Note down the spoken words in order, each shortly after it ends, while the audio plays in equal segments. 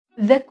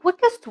The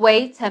quickest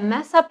way to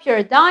mess up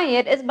your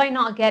diet is by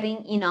not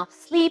getting enough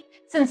sleep,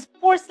 since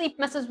poor sleep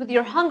messes with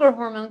your hunger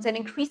hormones and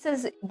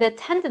increases the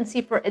tendency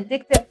for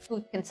addictive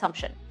food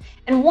consumption.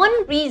 And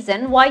one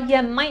reason why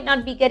you might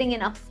not be getting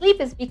enough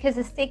sleep is because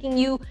it's taking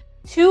you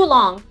too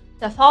long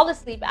to fall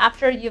asleep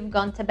after you've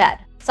gone to bed.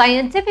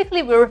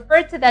 Scientifically, we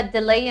refer to that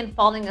delay in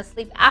falling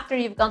asleep after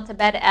you've gone to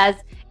bed as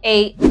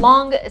a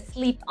long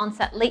sleep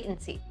onset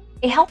latency.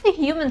 A healthy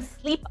human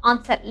sleep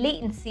onset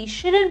latency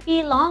shouldn't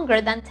be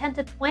longer than 10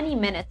 to 20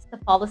 minutes to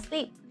fall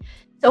asleep.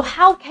 So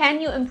how can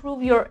you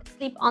improve your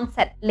sleep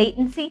onset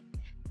latency?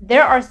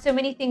 There are so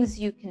many things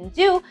you can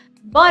do,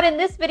 but in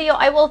this video,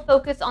 I will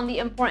focus on the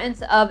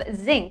importance of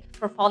zinc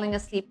for falling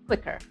asleep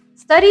quicker.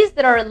 Studies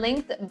that are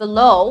linked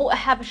below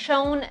have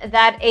shown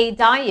that a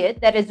diet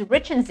that is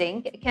rich in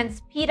zinc can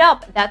speed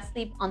up that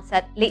sleep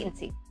onset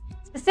latency.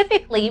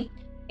 Specifically,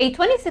 a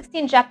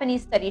 2016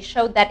 Japanese study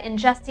showed that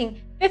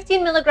ingesting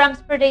 15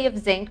 milligrams per day of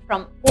zinc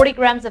from 40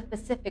 grams of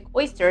Pacific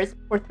oysters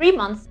for 3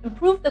 months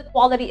improved the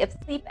quality of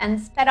sleep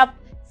and sped up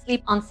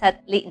sleep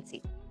onset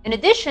latency. In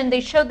addition, they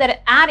showed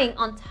that adding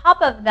on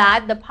top of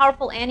that the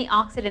powerful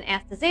antioxidant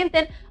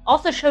astaxanthin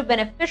also showed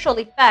beneficial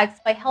effects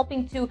by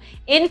helping to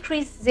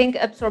increase zinc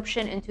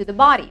absorption into the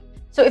body.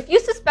 So if you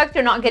suspect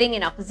you're not getting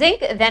enough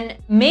zinc, then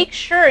make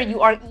sure you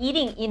are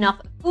eating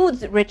enough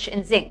foods rich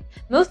in zinc.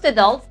 Most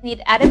adults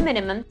need at a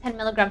minimum 10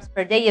 milligrams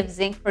per day of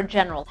zinc for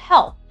general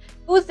health.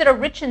 Foods that are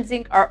rich in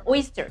zinc are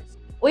oysters.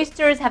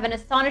 Oysters have an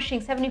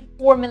astonishing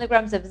 74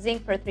 milligrams of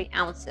zinc per 3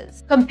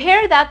 ounces.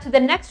 Compare that to the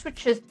next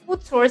richest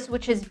food source,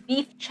 which is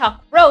beef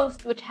chuck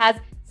roast, which has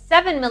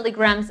 7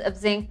 milligrams of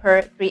zinc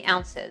per 3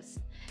 ounces.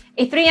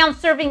 A 3-ounce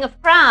serving of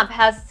crab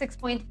has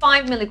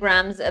 6.5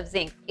 milligrams of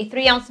zinc. A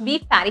 3-ounce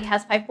beef patty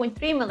has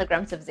 5.3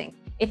 milligrams of zinc.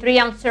 A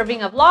 3-ounce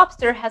serving of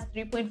lobster has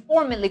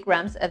 3.4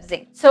 milligrams of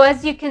zinc. So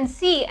as you can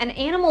see, an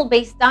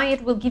animal-based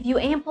diet will give you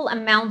ample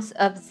amounts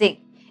of zinc.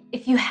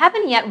 If you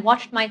haven't yet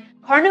watched my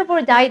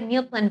carnivore diet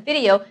meal plan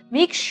video,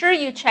 make sure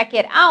you check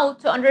it out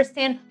to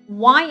understand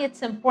why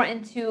it's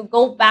important to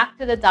go back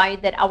to the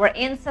diet that our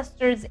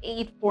ancestors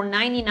ate for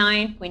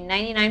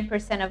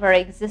 99.99% of our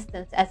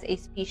existence as a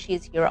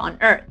species here on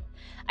Earth.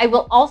 I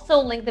will also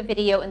link the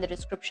video in the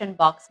description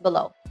box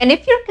below. And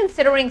if you're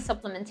considering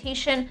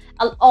supplementation,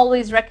 I'll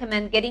always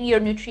recommend getting your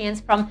nutrients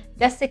from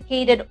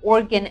desiccated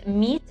organ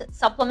meat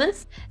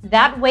supplements.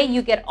 That way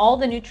you get all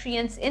the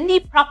nutrients in the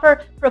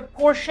proper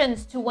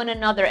proportions to one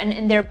another and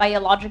in their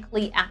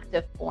biologically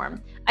active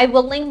form. I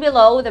will link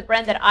below the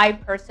brand that I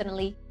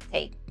personally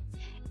take.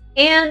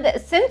 And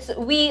since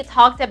we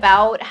talked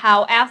about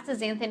how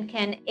astaxanthin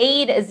can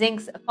aid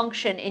zinc's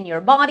function in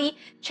your body,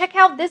 check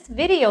out this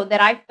video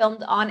that I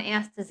filmed on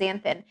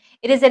astaxanthin.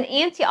 It is an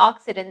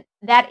antioxidant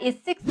that is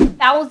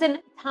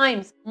 6,000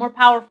 times more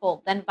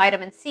powerful than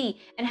vitamin C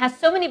and has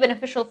so many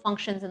beneficial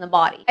functions in the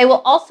body. I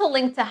will also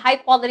link to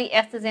high-quality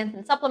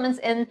astaxanthin supplements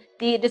in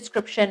the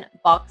description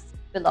box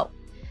below.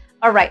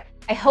 All right,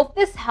 I hope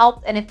this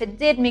helped, and if it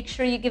did, make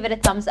sure you give it a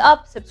thumbs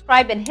up,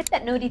 subscribe, and hit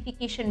that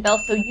notification bell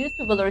so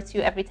YouTube alerts you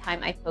every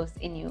time I post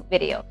a new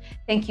video.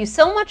 Thank you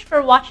so much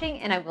for watching,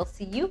 and I will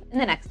see you in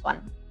the next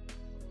one.